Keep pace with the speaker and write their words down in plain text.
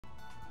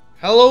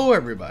Hello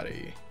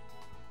everybody.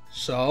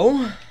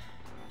 So,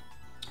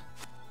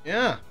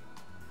 yeah.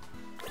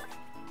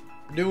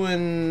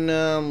 Doing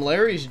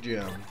Larry's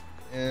gym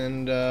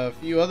and a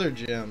few other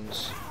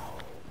gyms.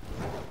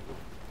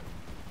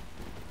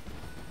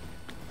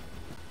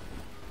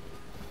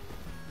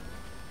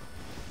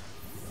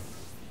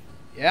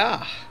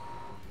 Yeah.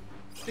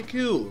 Pretty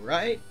cool,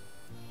 right?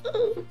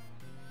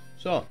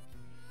 So,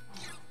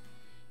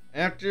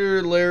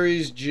 after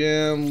Larry's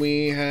gym,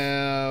 we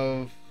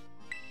have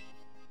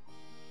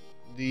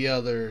the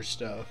other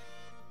stuff.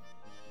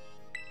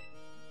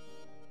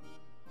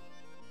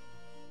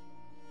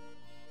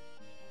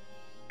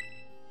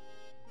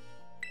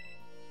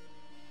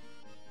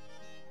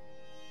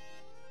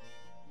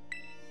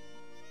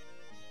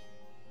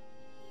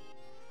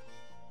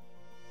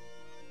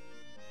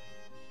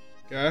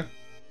 Okay.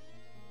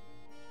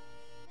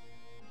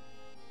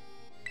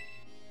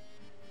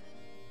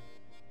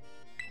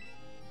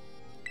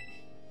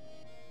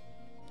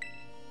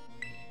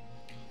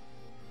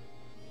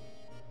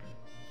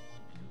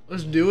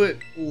 Let's do it,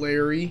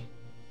 Larry.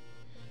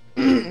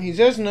 He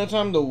says no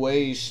time to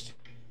waste,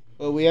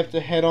 but we have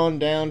to head on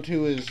down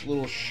to his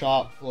little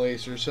shop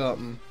place or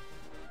something.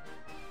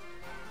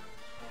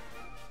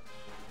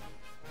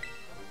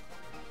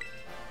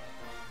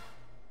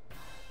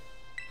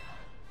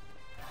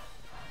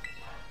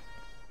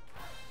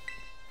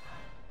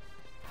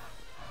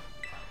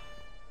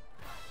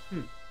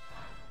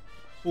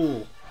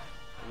 Cool,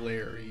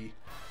 Larry.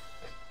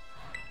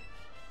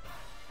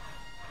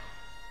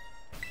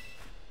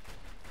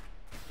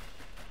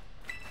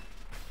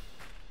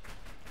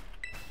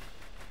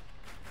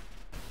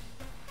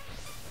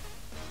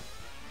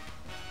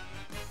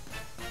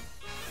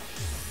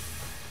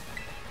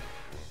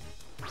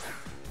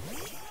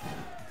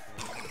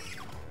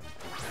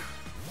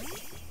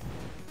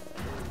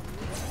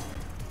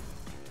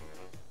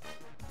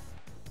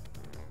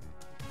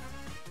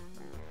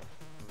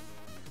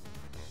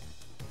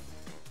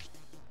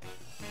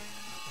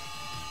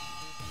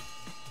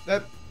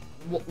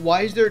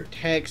 Why is there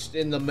text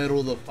in the middle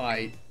of the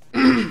fight?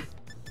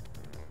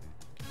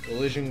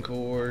 Collision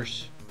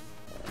course.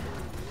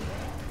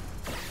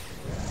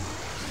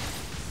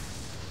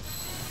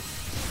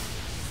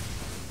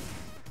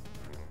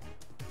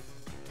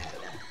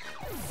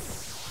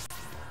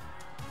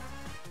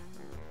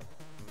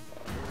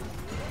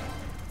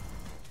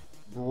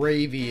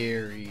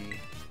 Braviary.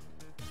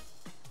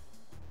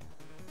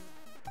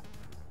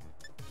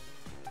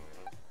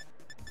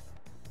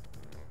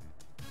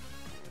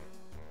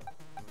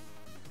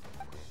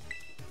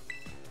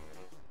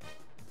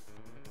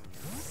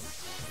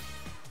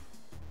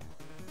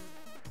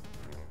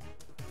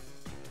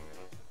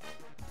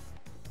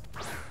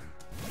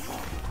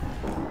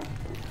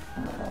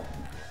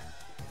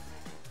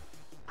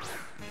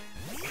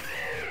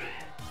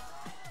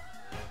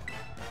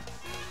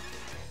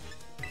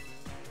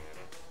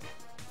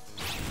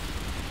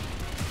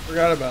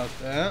 Forgot about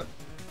that.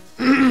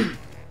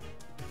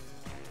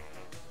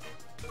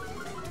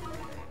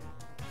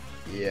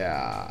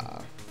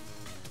 Yeah.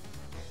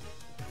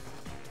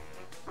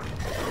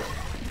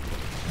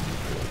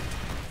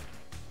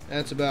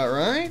 That's about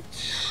right.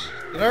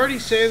 Did I already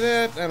say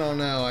that? I don't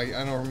know. I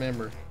don't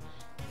remember.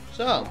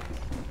 So,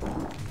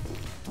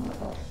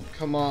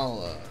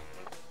 Kamala.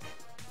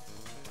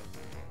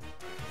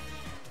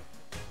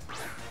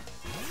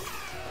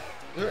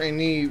 Is there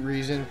any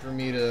reason for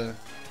me to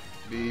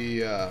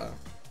to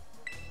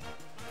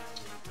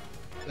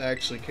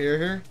actually care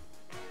here?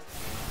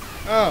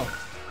 Oh,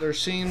 there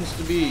seems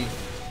to be.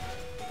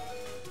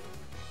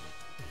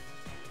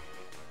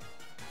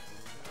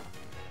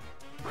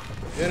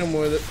 Hit him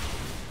with it.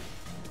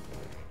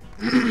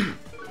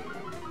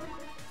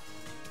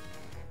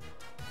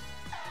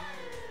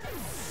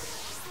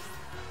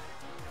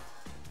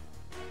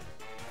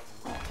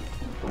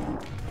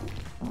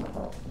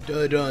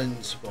 The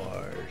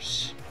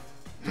Dunsparce.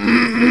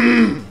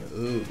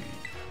 Ooh.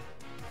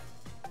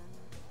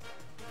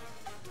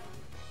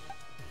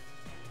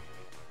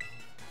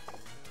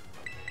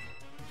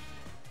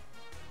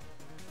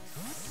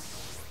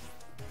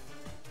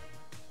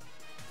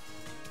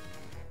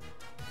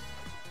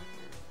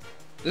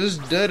 Does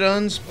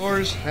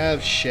Dunsparce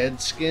have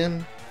shed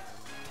skin?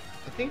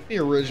 I think the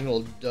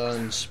original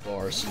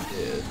Dunsparce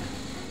did,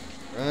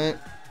 right?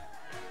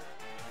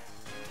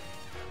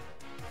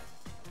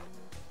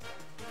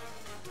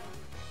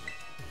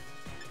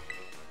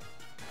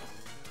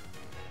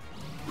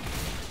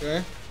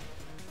 Okay.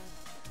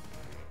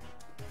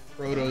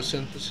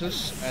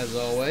 Photosynthesis, as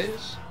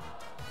always.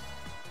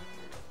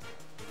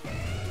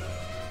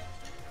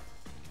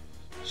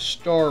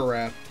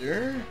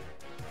 Staraptor.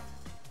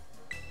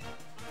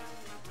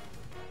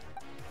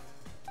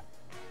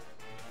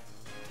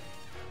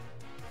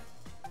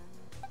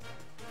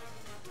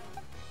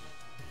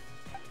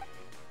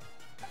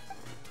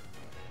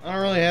 I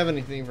don't really have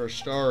anything for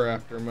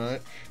Staraptor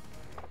much.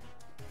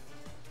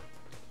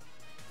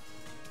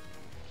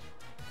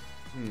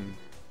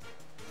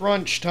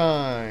 Crunch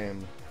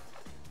time.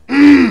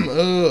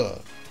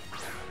 Ugh.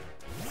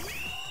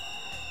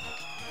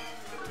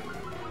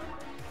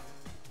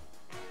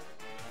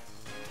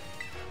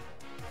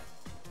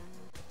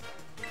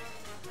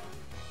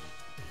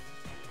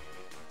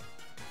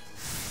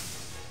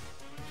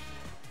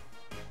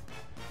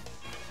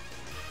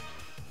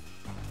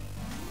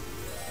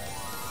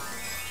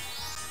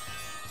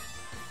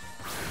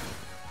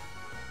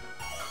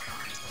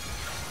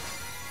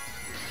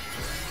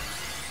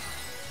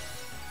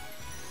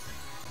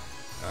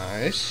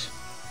 Nice.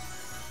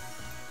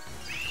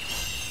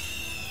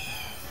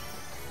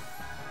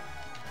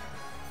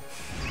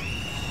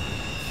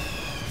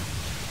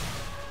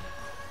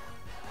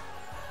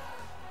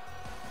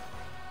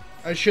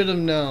 I should have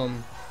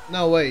known.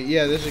 No, wait.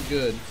 Yeah, this is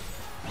good.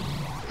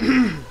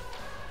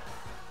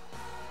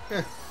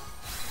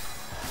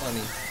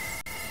 Funny.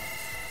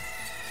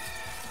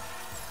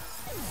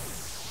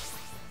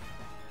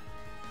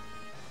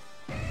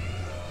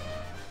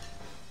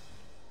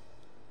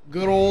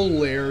 Good old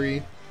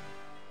Larry.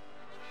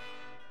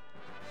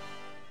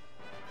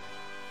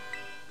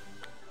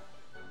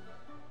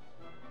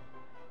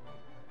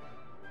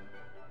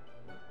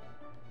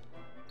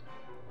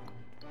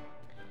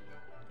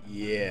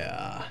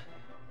 Yeah.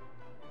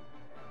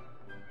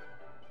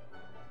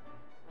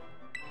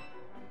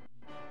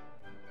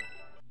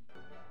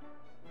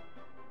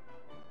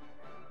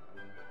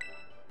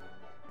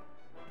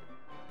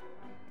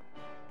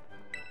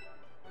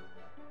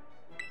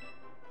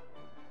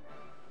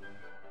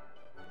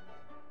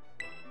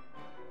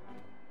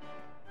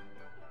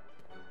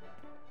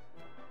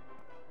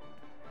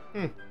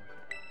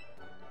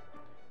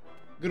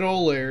 Good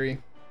old Larry.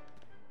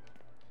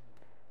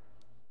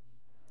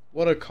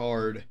 What a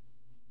card.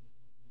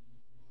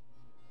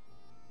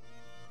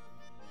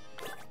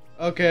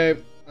 Okay,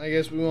 I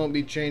guess we won't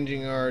be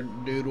changing our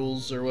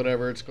doodles or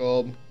whatever it's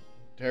called.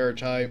 Terror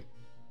type.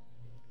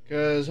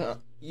 Because,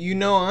 you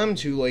know I'm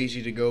too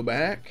lazy to go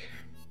back.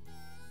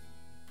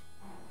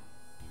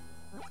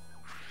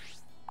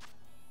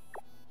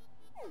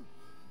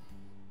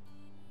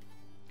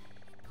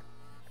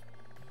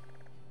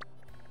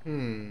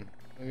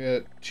 I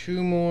got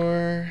two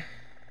more.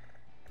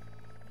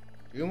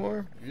 Two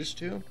more? Just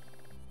two?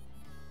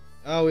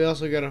 Oh, we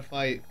also gotta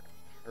fight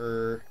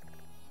her.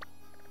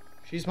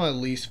 She's my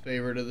least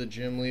favorite of the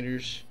gym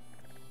leaders.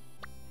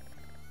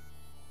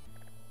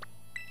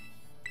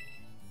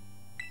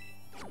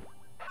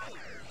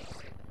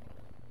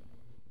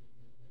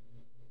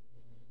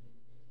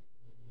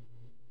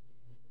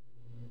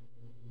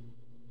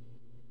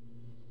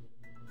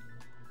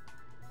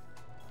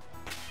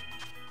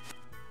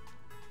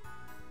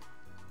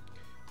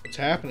 What's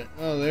happening?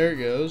 Oh, there it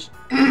goes.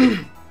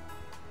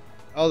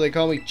 Oh, they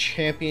call me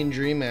Champion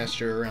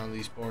Dreammaster around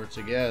these parts,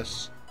 I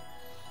guess.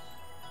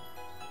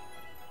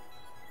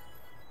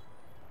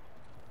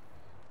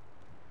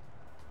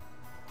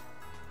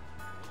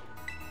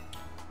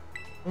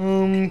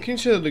 Can you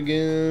say that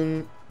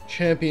again?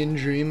 Champion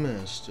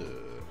Dreammaster.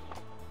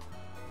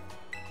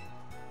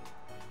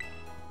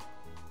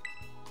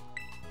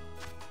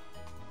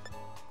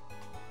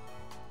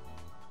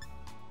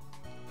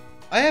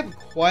 I have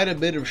quite a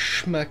bit of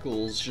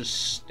schmeckles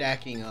just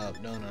stacking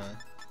up, don't I?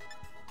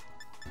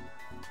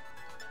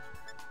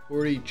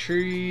 40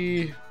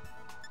 tree.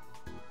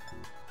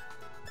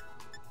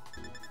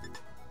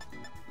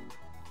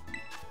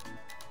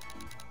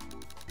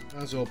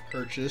 Might as well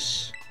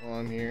purchase while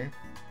I'm here.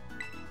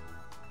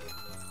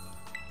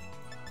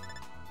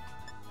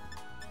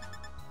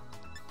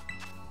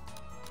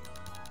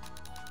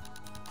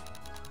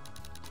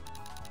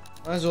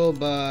 Might as well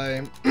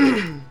buy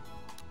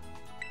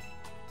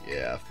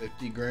yeah,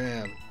 50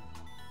 gram.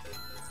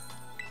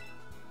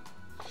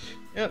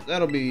 Yep,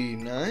 that'll be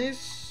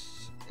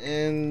nice.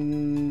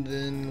 And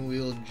then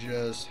we'll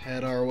just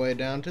head our way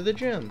down to the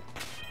gym.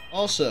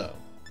 Also,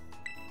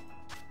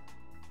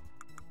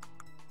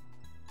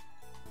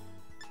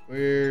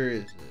 where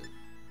is it?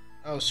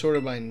 Oh,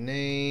 sorted by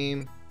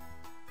name.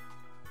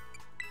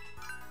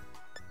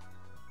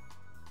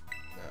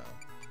 No.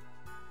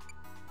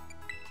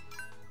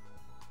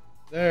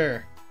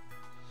 There.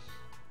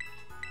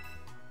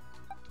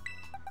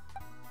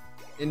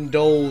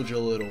 Indulge a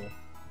little.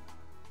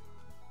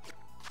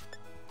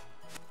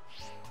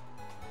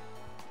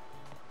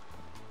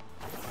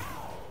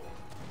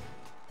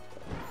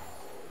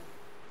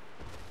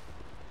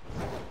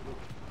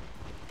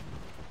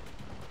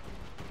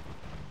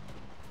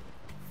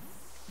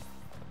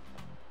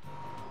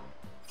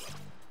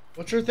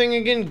 What's your thing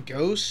again?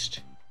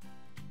 Ghost?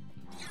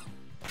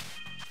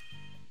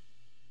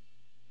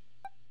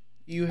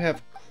 You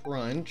have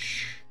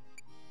crunch.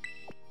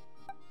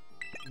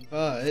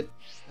 But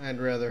I'd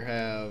rather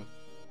have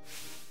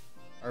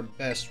our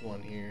best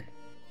one here.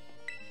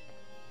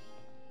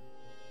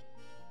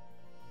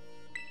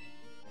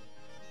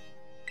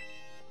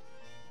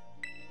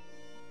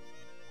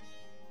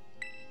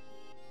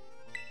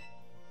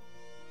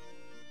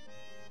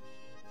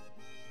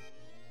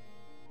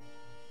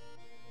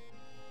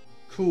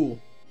 Cool.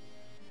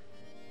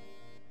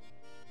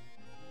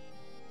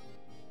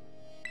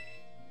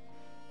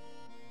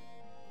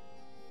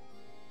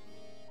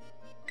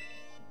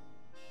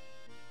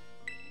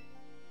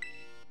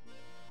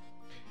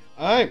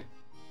 Alright.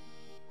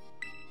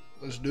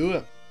 Let's do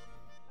it.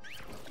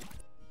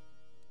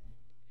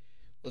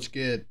 Let's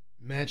get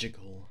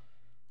magical.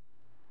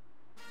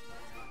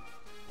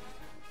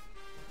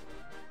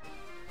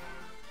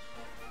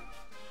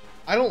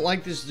 I don't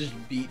like this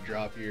beat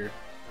drop here.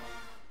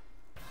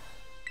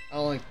 I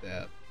don't like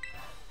that.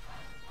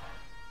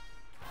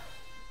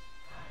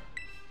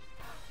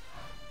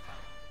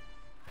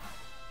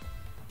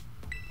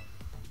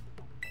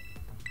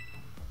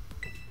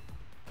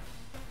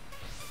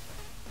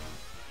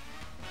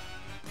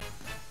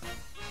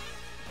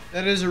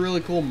 That is a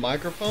really cool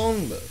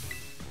microphone, but...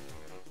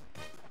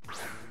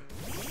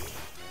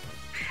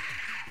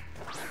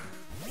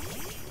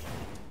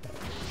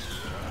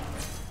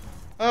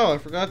 Oh, I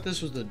forgot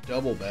this was the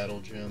double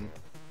battle gym.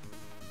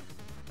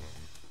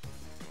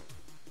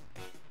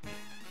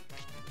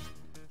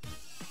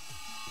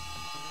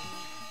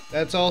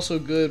 That's also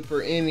good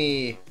for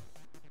any,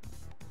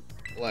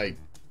 like,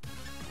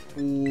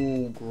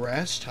 cool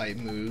grass type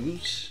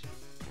moves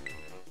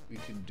we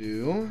could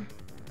do.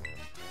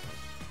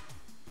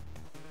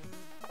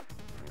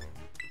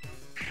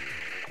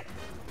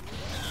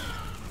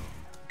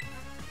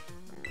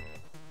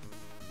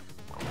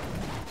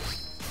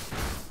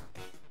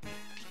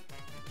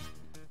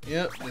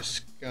 Yep,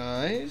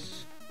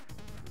 disguise.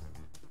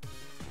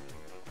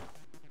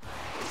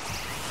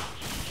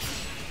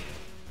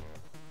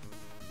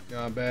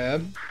 Not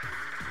bad.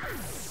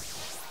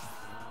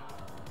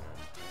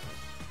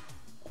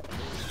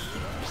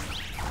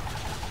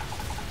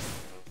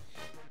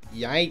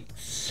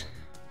 Yikes.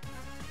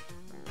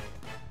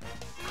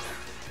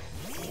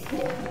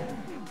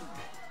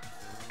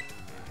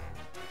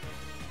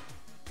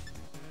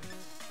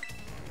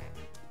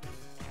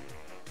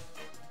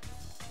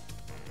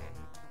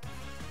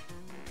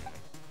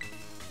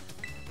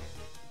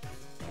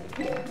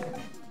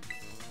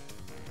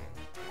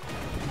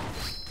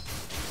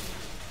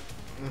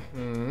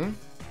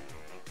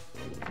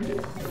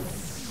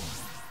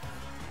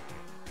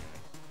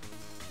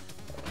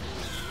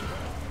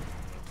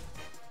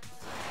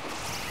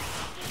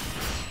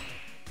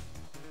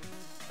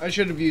 I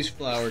should have used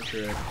Flower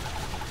Trick.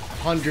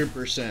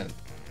 100%.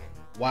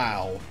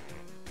 Wow.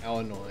 How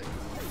annoying.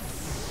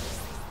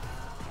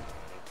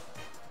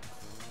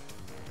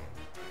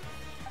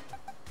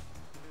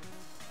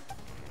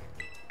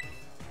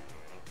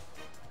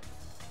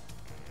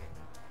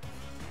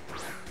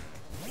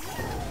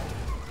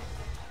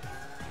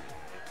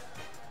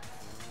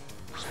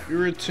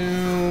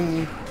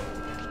 Spiritomb.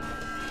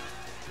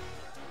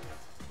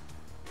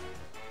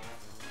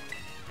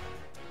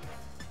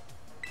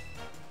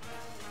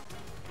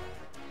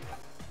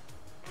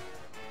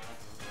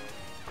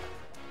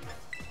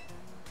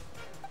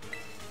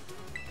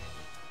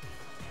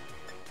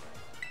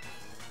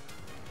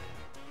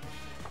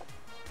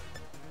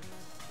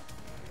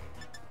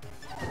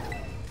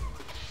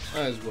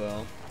 Might as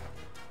well.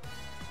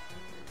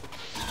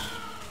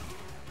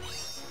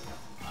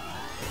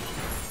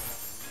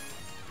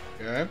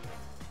 Okay.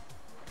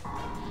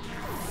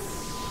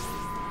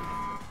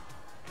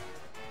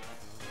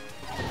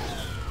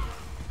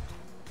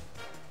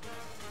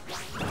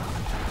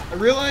 I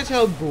realize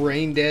how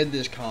brain dead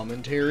this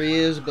commentary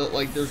is, but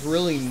like there's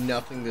really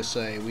nothing to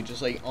say. We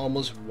just like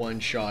almost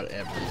one-shot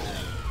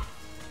everything.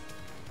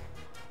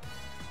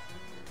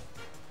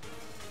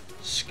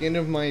 Skin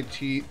of my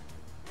teeth.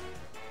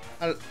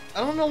 I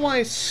don't know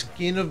why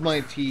skin of my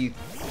teeth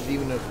is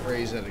even a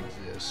phrase that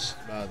exists,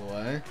 by the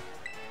way.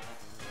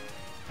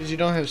 Because you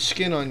don't have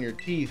skin on your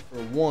teeth, for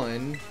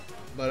one.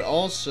 But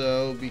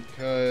also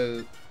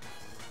because...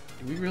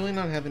 Do we really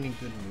not have any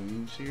good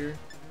moves here?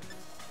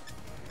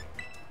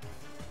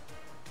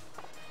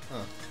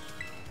 Huh.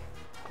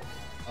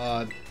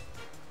 Odd.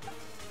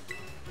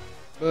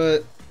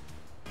 But...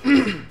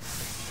 what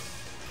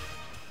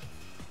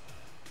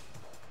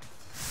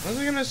was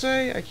I gonna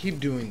say? I keep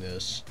doing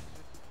this.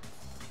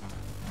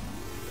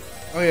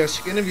 Oh yeah,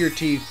 skin of your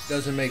teeth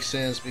doesn't make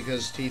sense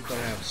because teeth don't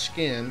have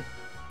skin.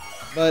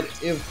 But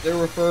if they're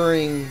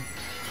referring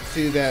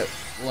to that,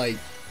 like,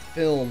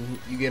 film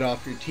you get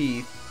off your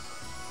teeth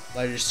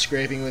by just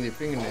scraping with your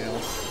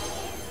fingernail,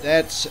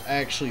 that's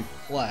actually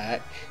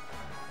plaque.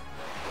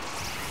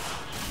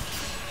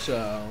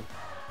 So...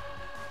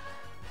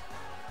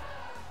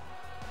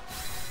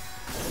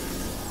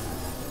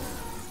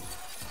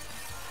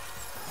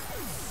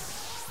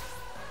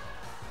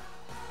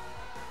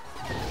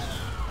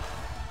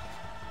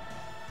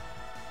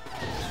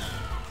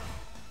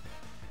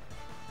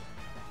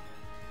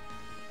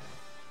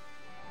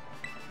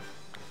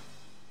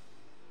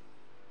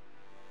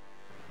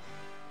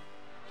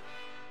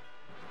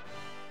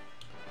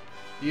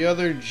 The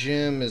other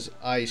gym is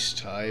ice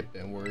type,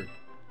 and we're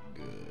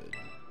good.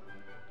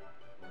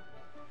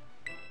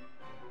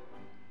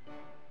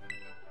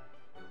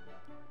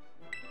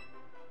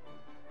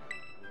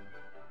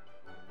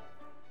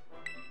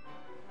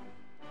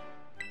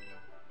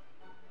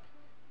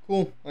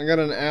 Cool. I got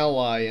an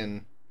ally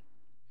in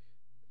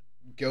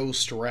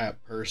Ghost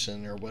Rap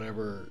Person, or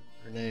whatever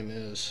her name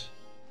is.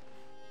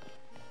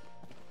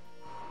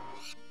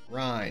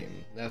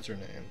 Rhyme. That's her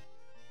name.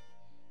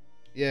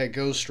 Yeah,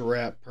 Ghost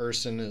Rap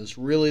Person is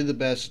really the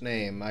best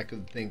name I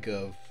could think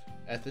of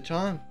at the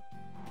time.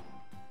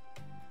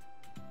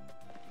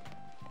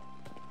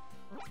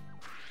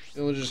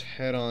 So we'll just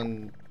head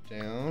on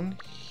down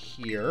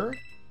here.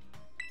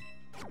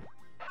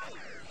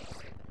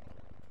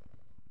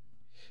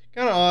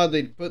 Kind of odd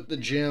they put the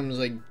gyms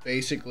like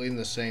basically in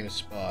the same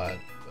spot,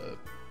 but...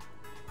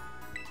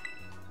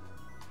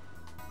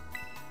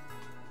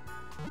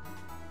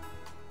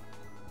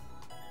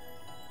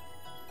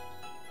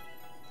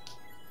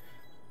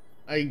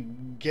 I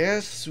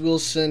guess we'll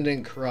send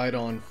in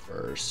Crydon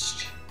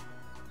first.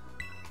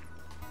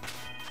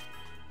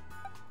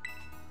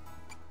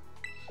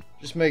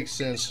 Just makes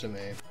sense to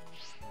me.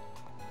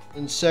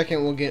 And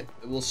second,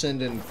 we'll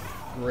send in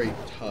Great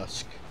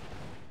Tusk.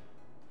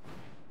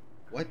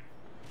 What?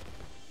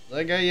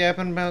 That guy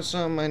yapping about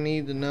something I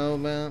need to know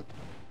about?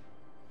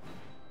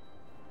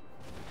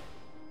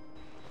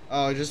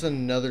 Oh, just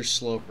another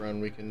slope run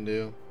we can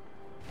do.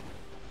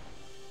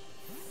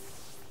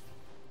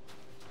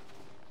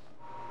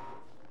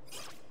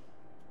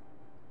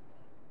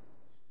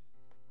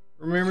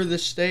 Remember to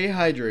stay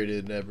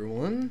hydrated,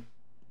 everyone.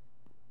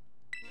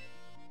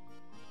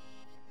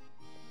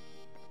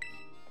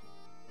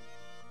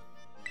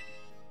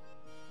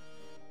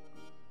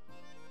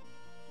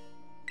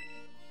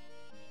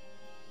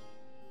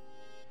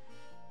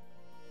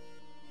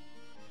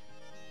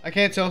 I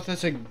can't tell if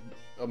that's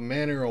a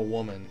man or a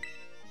woman.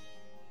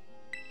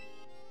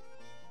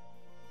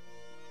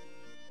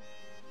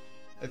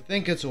 I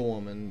think it's a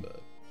woman,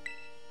 but...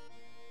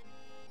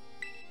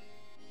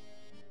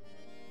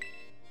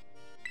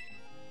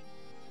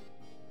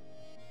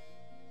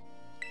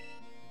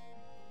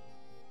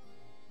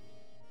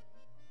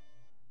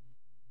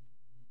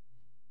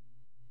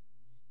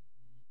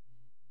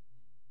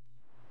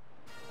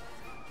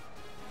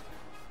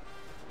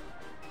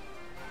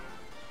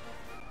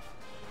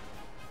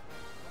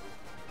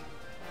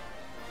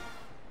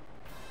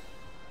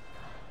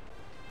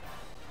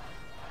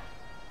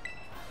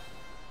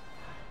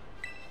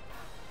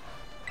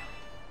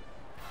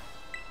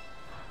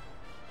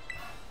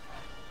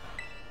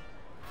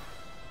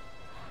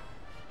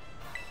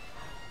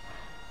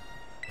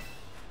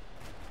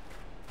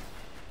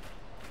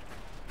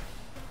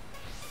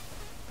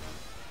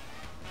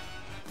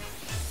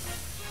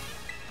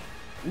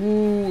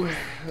 Ooh,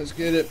 let's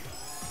get it.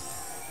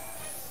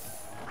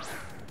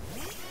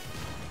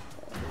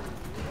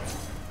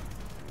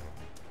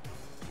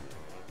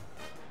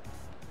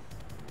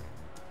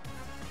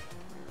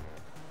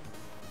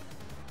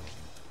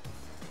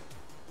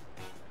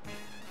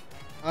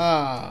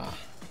 Ah.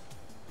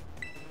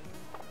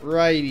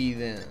 Righty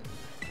then.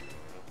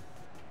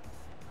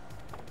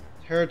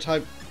 Terra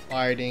type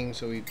fighting,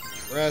 so we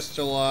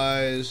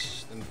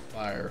Terrestrialize, then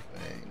Fire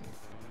Fang.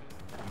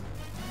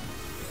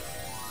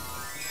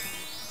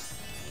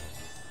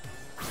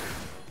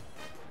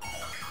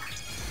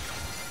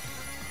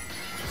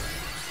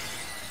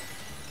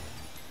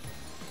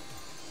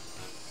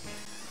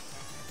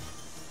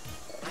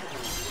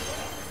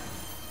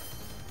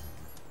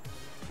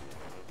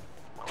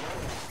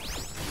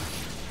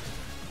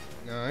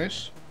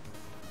 Nice.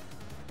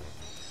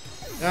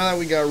 Now that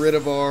we got rid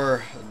of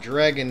our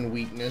dragon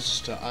weakness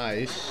to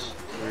ice,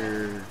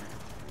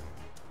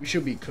 we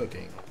should be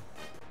cooking.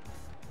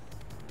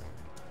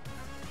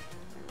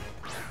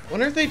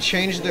 Wonder if they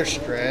changed their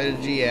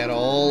strategy at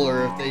all,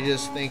 or if they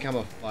just think I'm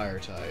a fire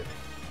type.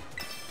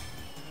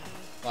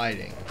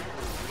 Fighting.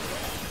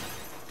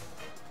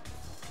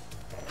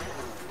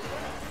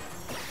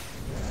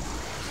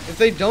 If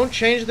they don't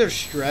change their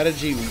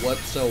strategy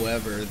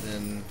whatsoever,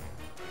 then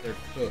they're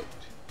cooked.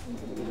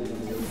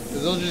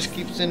 Because they'll just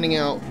keep sending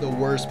out the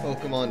worst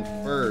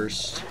Pokemon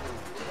first.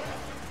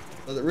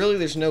 But really,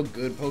 there's no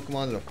good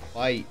Pokemon to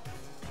fight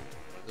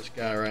this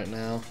guy right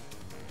now.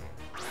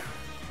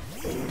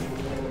 I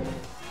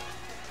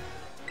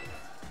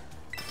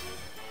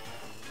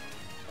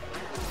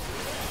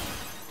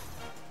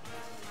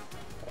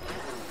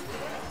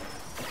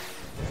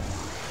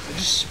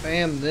just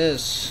spam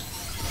this.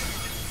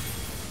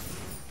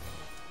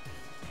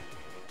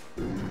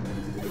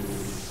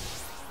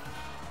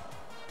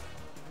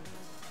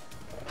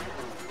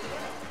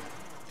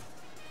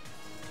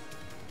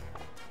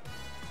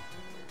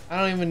 I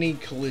don't even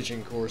need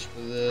Collision Course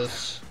for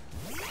this.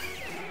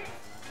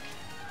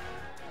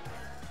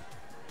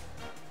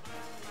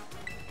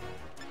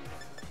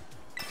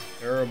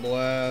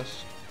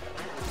 Aeroblast.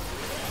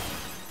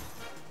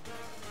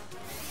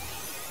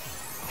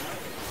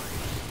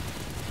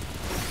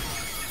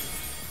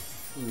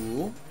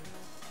 Cool.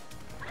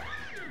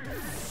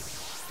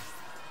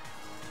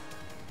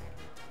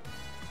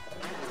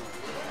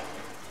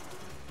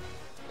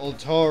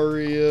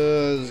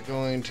 Altaria is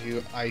going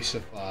to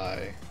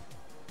Icify.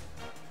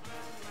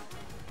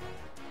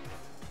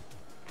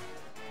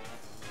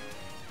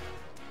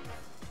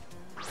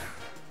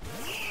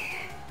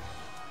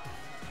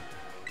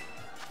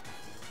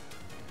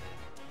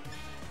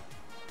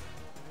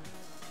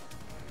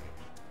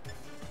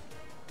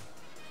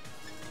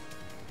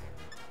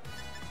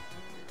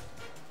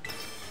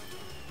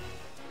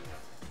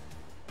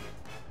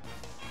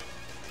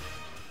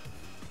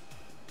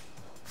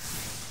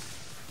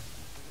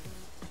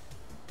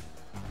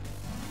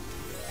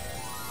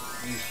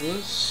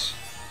 Useless.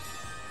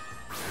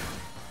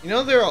 You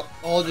know, they're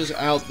all just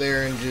out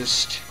there and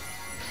just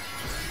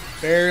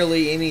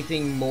barely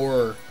anything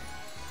more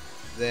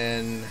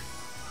than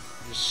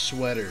just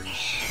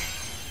sweaters.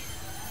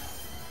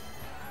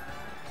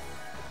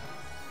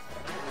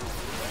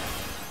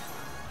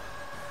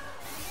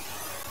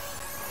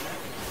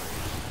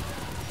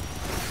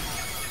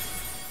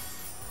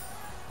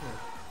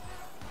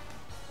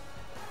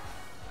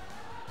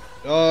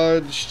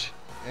 dodged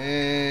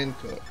and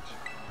cooked.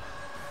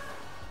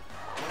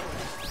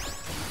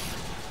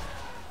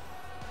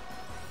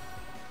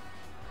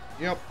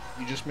 Yep,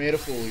 you just made a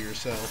fool of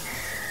yourself.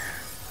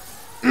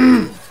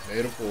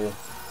 Made a fool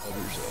of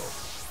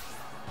yourself.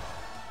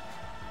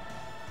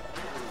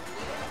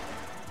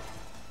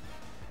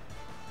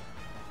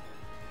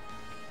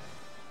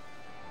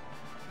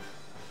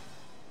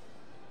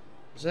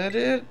 Is that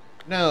it?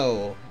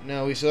 No.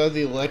 No, we still have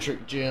the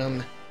electric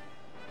gym.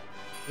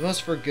 The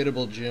most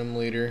forgettable gym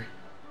leader.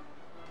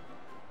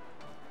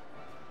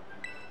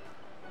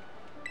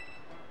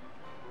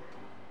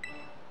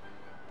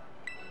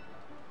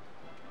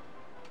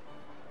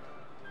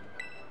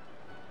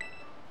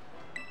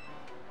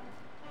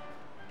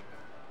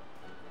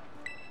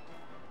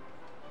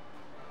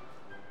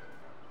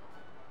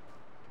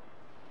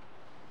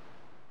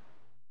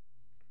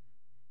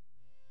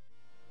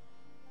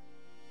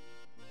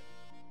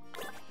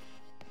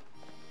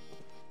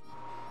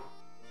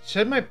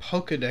 Said my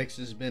Pokédex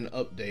has been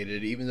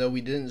updated, even though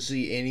we didn't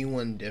see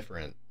anyone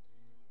different.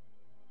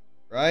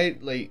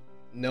 Right? Like,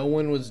 no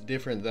one was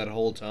different that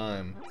whole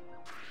time.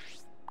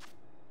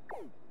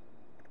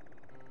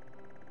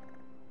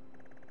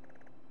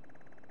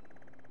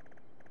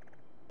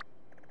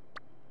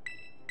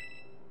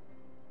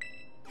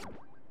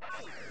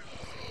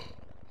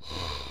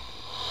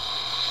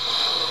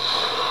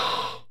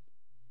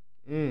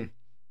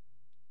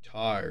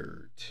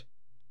 Tired.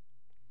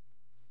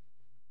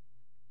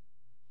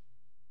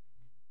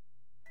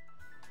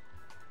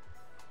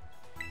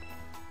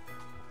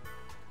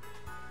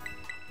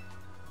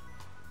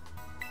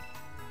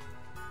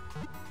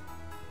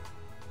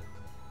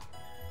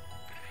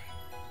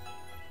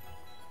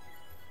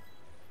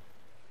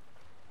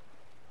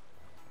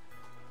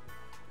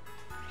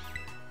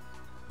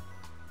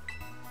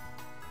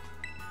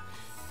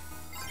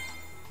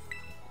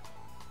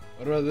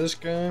 What about this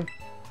guy?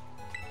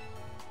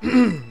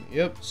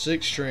 Yep,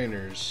 6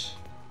 trainers.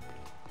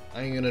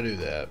 I ain't gonna do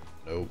that.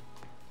 Nope.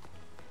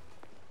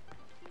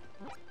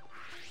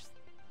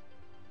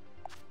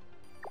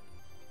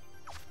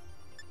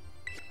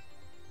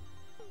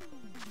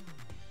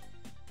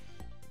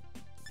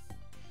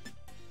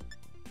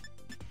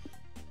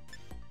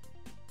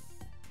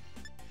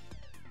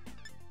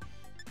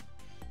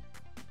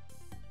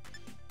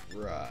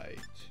 Right.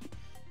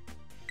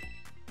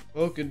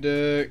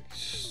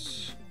 Pokédex.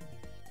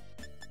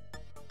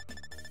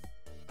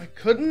 I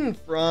couldn't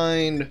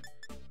find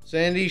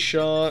Sandy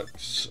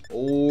Shocks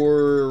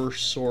or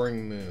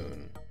Soaring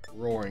Moon.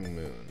 Roaring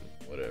Moon.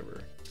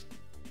 Whatever.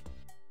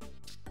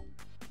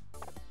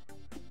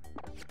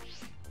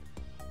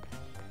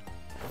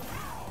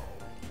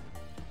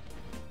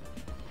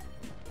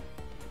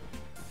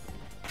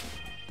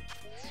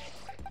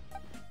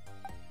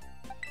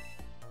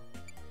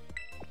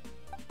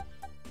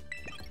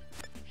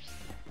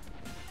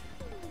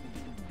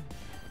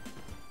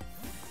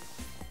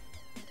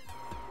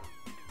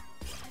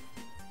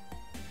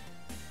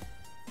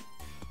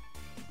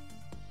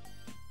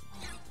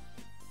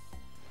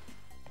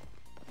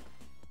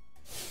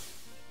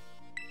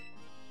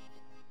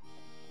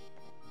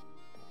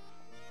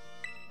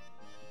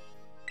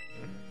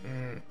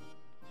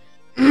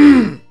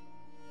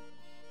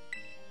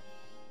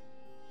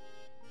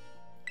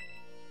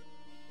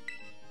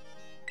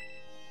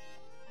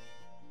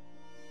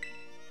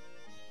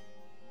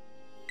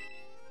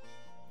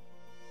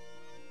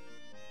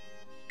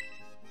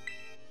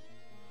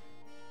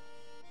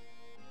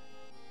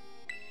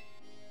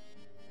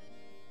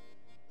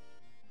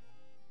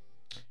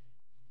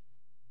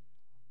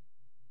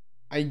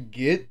 I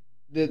get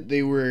that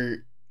they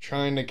were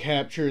trying to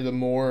capture the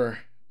more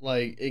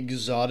like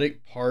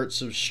exotic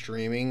parts of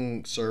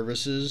streaming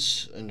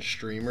services and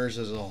streamers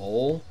as a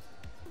whole,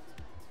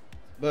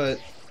 but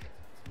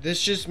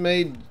this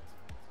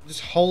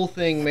whole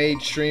thing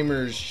made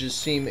streamers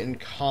just seem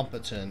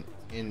incompetent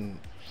in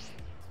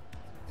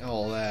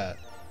all that.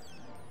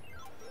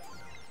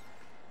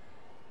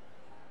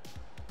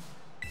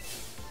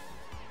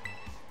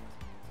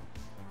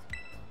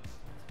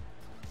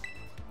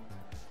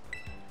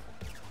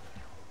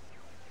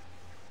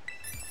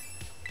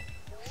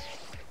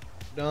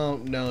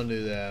 Don't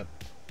do that.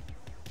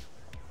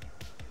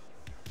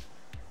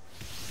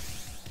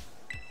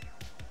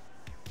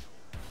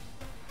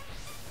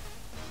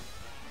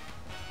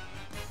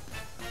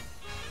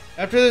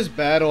 After this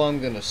battle,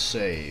 I'm gonna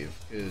save,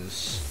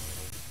 because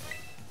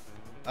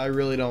I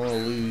really don't want to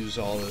lose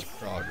all this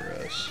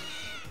progress.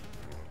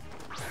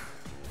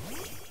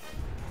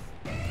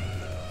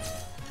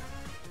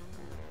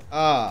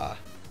 Ah.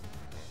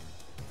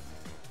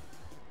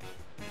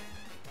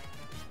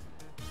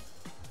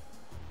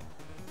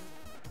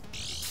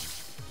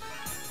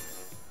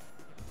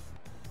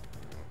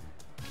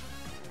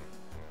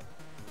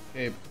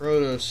 Okay,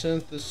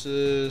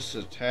 photosynthesis,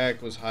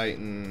 attack was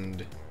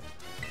heightened.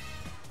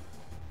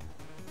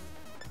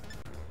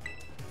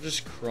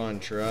 Just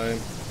crunch, right?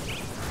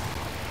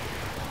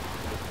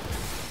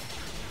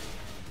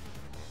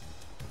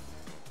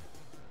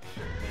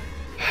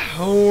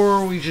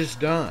 Or we just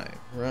die.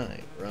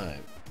 Right.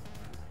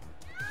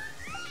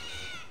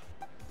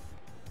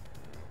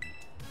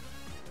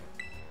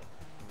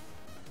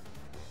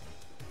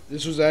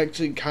 This was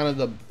actually kind of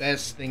the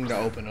best thing to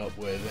open up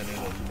with, and it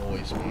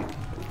annoys me.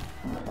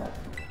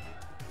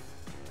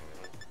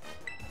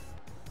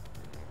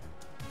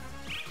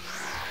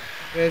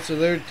 Okay, so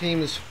their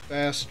team is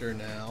faster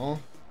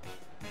now.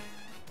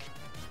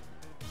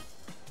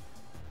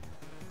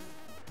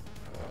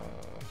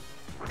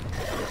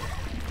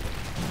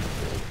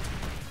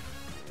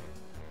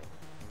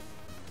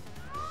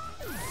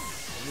 I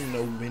didn't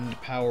know wind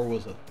power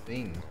was a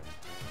thing.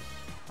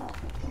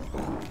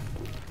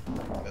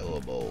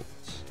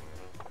 Bolts.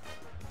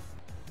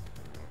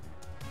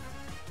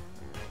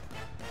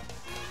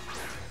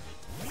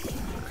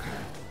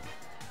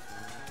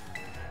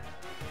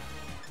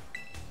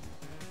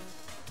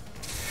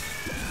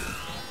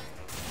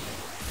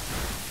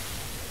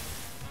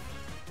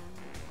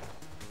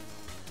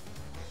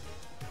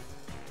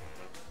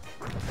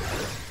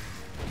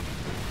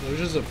 There's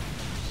just a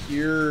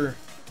pure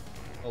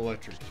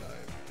electric type.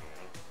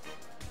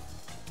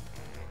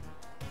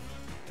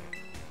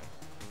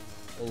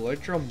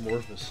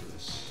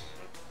 Electromorphosis.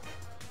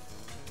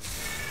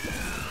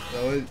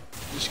 So it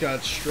just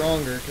got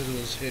stronger because it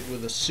was hit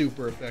with a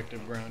super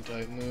effective ground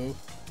type move.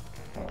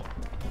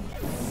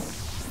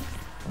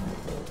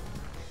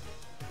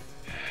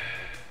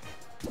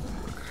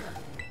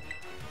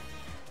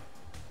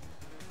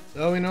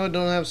 So we know it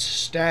don't have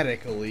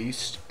static at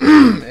least.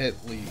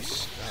 At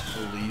least. Not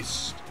the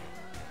least.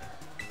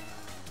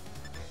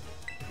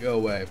 Go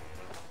away.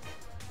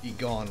 Be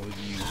gone with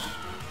you.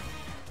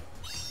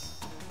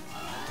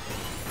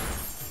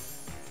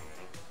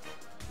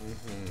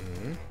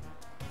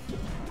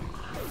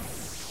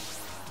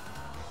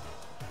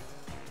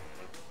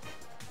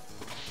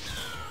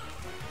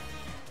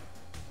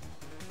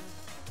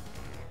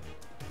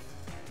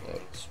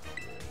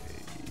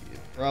 It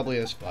probably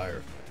has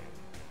fire.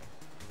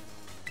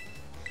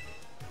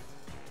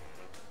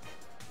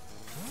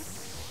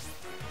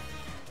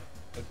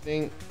 I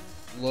think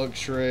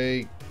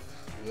Luxray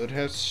could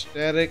have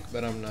static,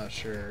 but I'm not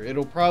sure.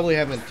 It'll probably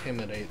have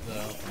Intimidate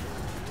though.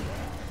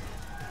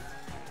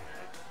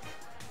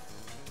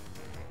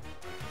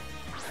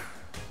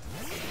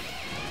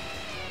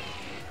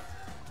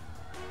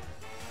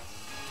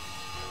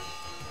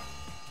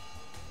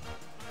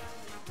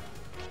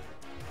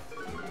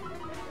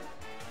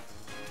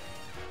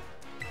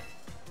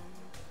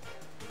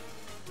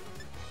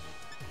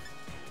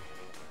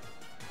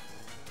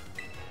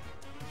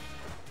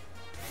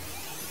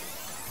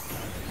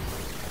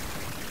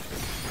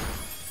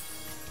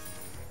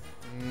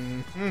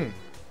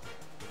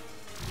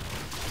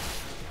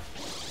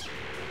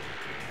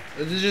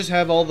 Does it just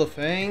have all the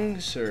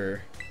fangs,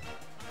 or?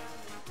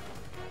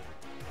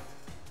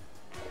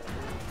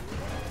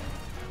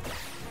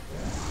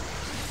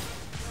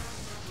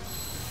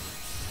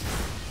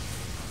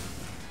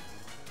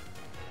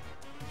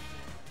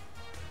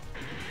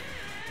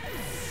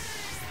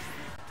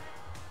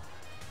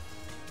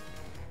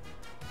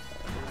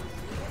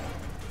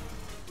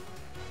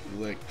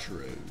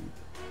 Electrode.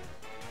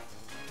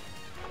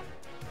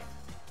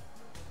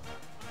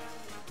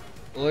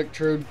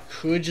 Electrode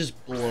could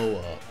just blow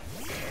up.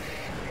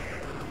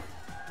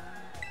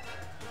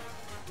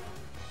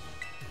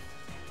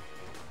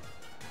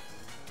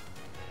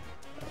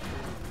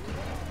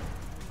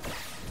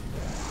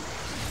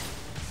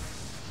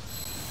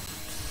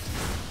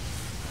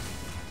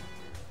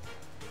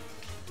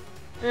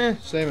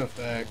 Same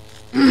effect.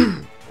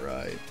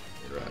 Right.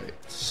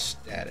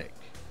 Static.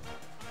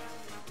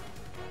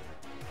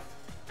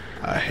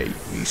 I hate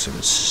me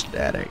some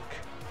static.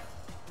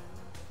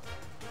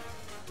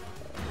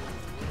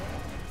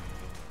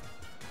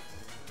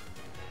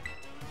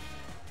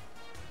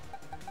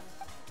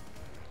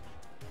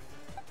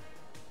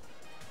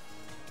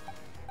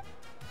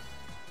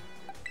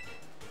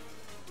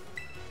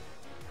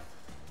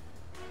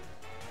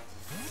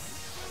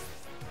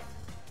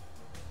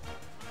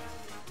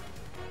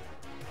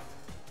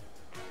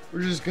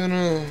 We're just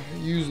gonna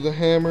use the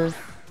hammer.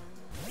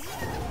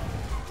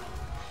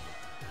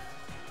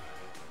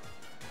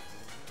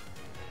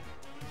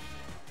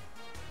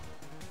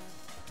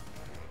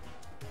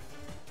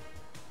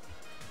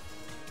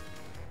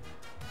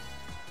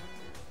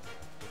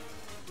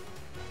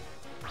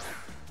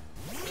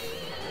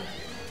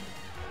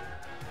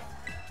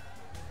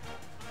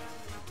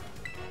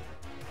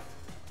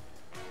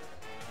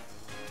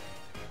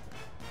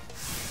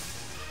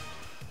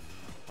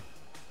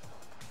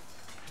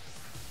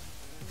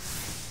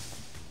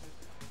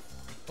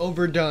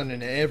 Overdone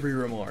in every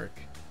remark.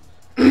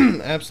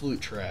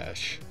 Absolute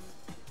trash.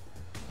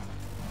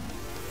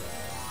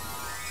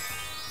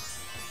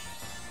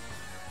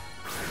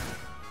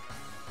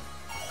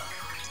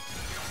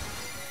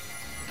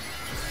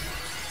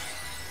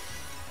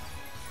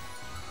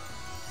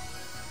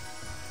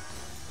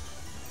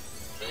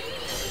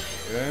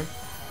 Okay.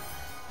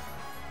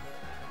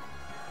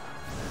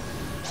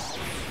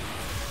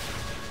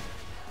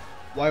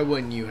 Why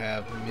wouldn't you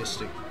have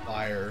Mystic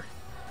Fire?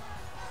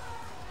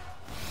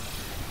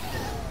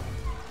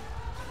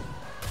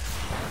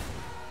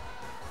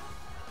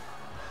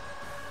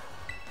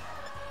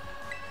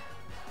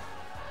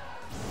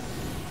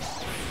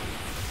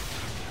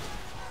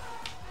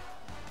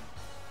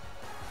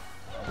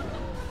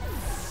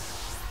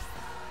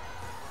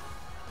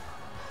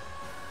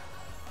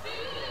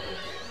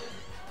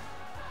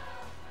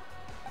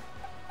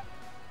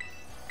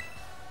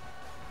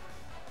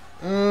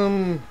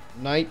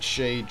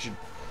 Nightshade should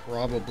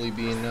probably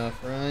be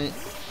enough, right?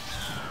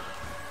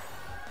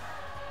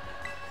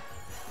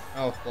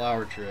 Oh,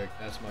 Flower Trick.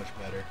 That's much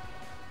better.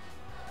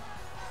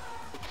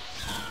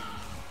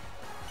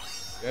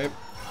 Okay.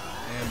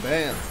 And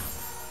bam.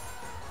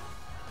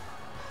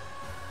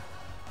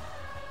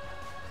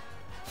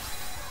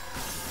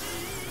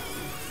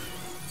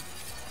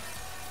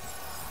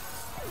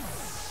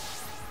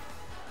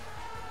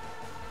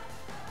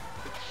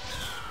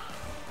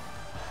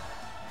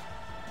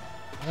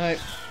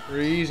 Alright,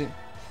 pretty easy.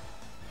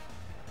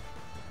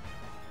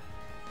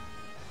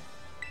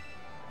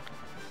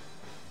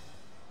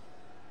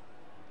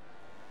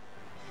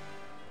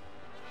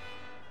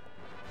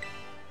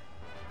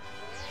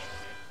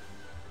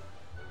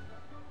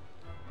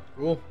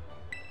 Cool.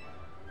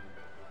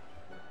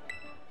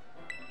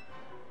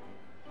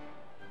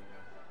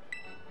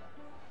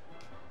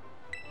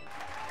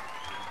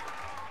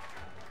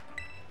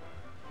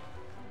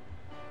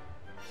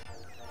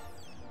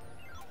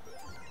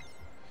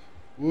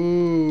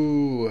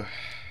 Woo.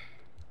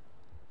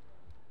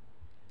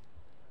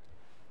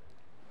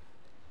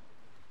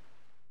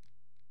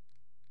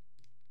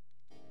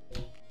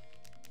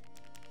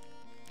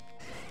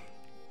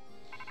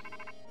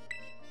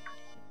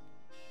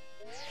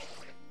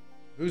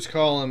 Who's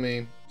calling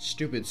me?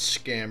 Stupid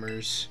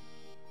scammers.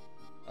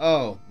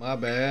 Oh, my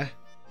bad.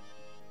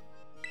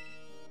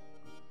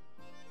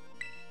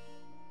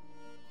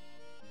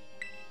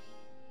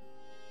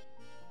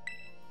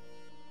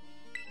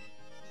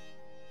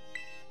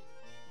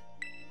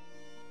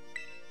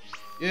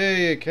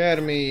 Yay,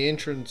 Academy,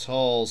 entrance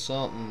hall,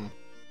 something.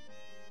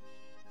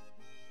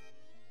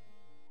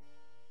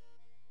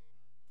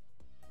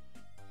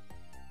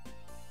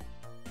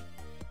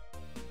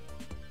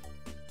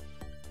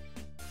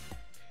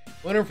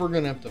 Wonder if we're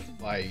gonna have to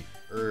fight,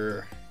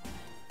 or...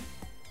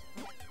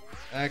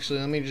 Actually,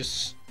 let me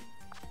just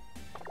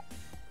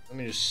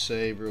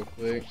save real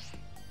quick.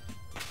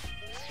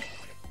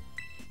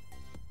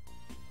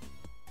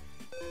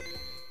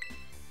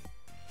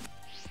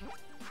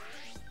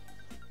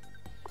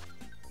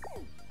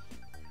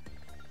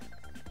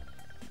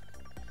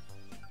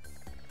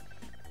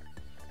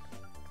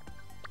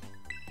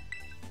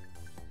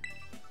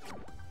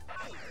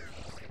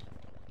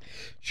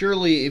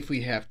 Surely, if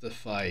we have to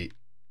fight,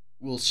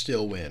 we'll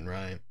still win,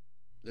 right?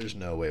 There's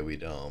no way we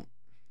don't.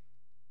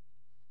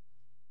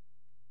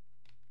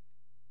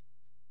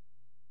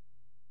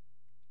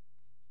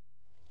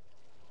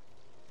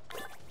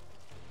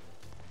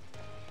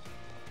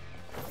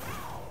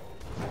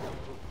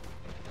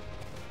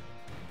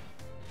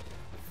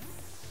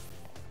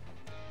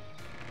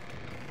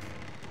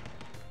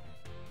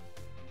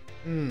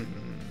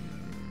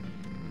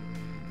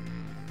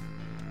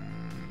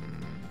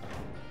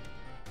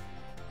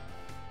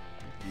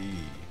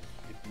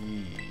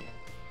 Yippee.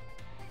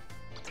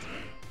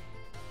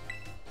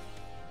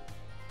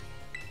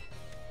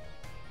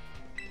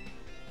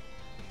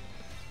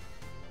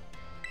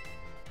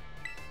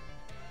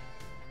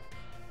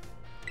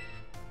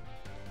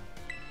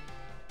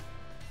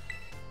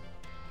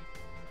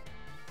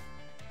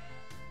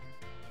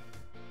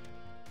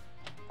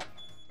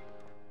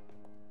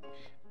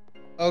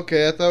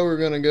 Okay, I thought we were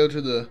gonna go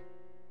to the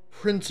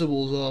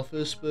principal's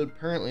office, but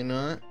apparently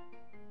not.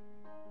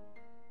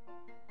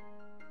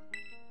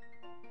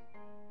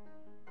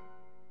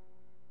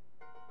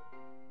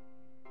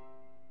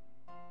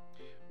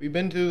 We've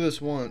been through this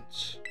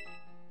once.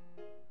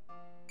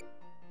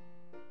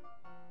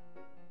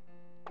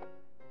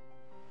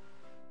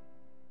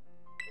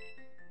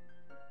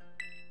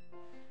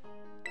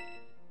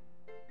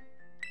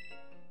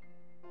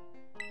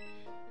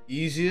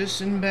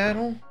 Easiest in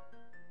battle?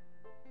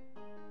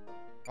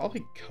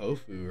 Probably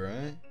Kofu,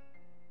 right?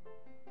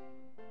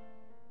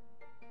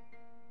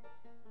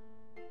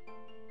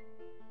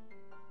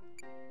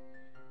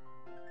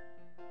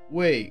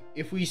 Wait,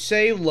 if we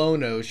say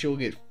Lono, she'll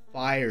get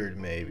fired,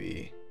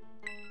 maybe.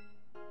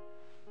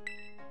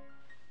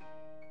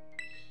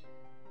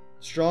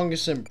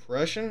 Strongest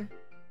impression?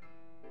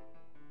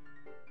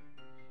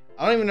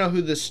 I don't even know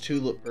who this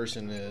tulip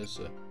person is.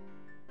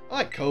 I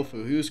like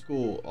Kofu, he was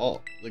cool.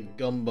 All the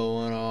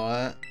gumbo and all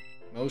that.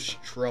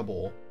 Most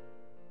trouble.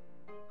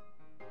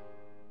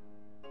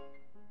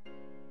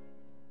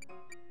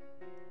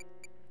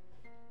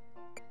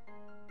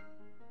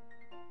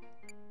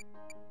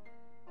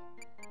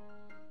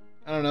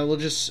 I don't know, we'll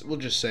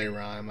just say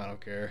rhyme, I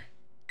don't care.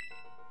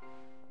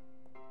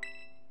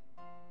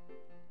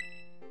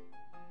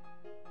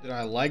 Did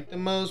I like the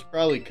most?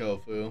 Probably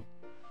Kofu.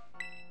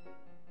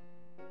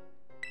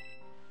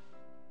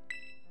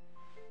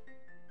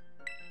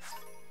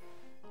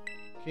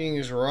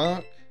 King's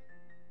Rock?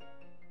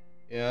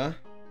 Yeah.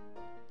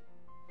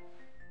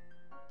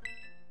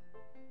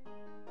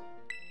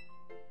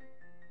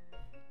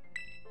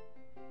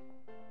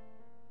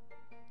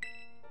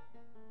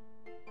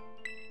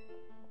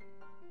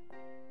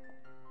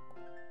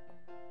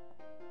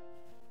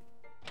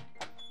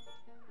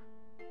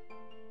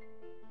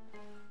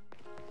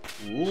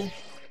 Cool,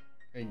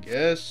 I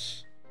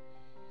guess.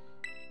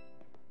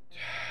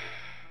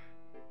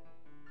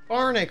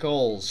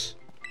 barnacles.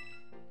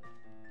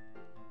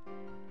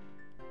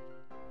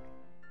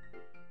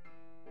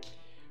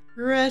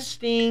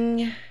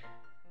 Resting.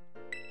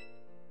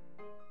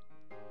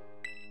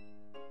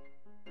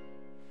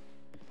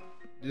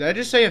 Did I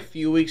just say a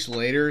few weeks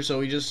later? So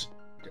we just...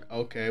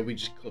 Okay, we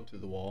just clipped through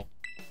the wall.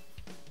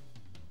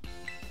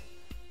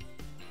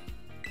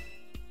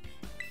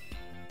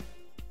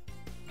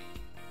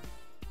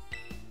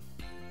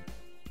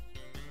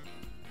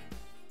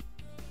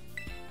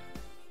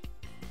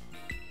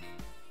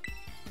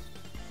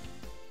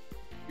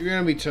 You're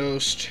gonna be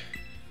toast.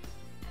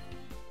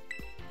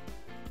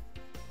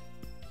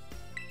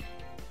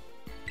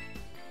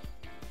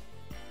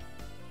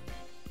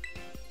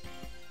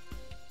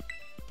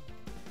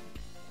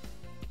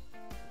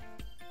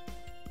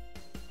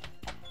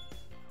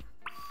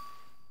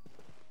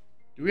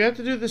 Do we have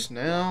to do this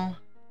now?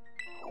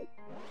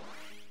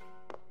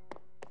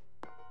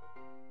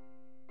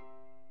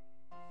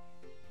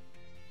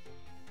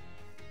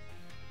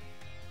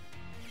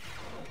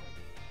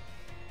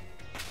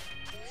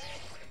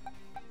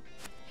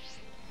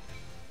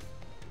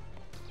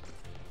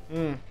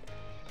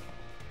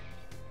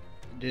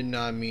 Did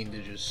not mean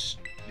to just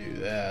do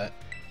that.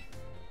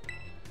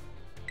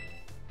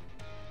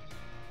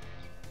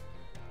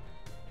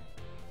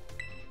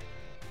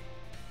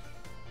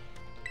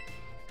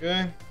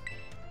 Okay.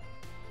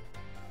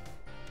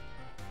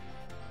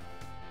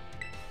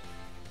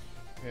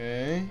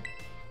 Okay.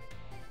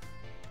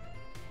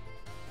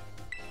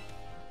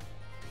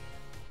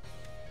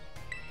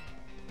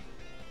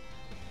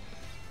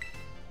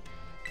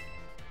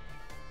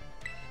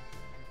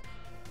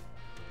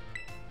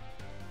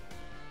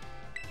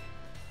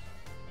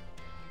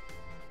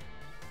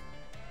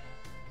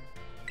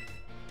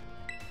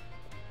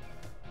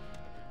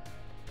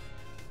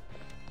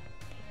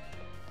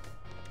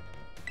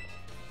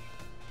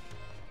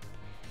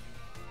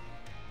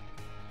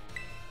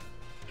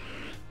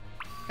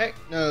 Heck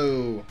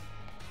no.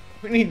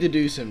 We need to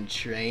do some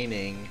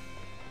training.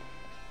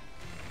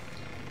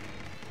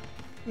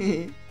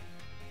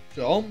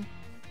 So,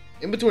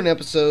 in between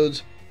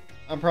episodes,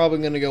 I'm probably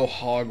going to go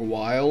hog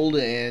wild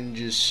and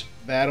just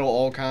battle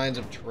all kinds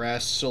of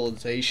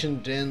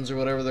terastallization dens or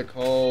whatever they're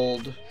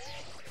called.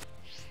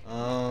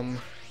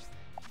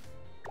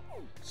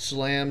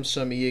 Slam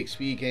some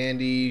EXP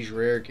candies,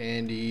 rare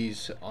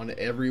candies on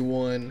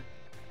everyone.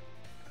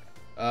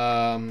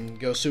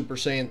 Go Super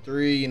Saiyan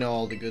 3, you know,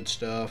 all the good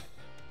stuff.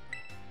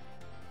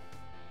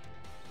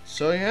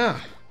 So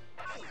yeah.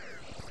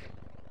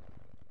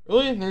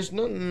 Really, there's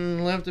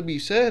nothing left to be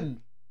said.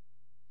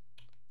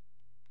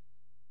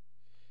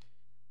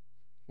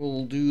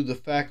 We'll do the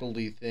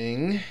faculty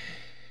thing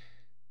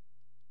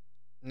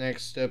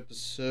next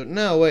episode.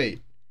 No,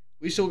 wait.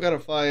 We still gotta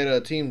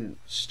fight Team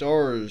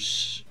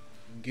Stars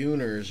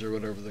Gooners or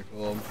whatever they're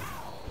called.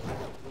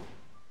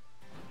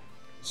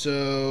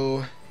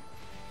 So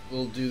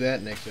we'll do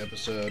that next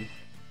episode.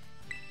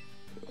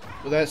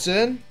 With that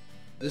said,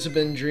 this has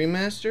been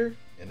Dreammaster,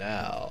 and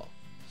I'll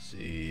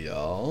see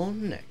y'all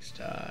next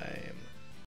time.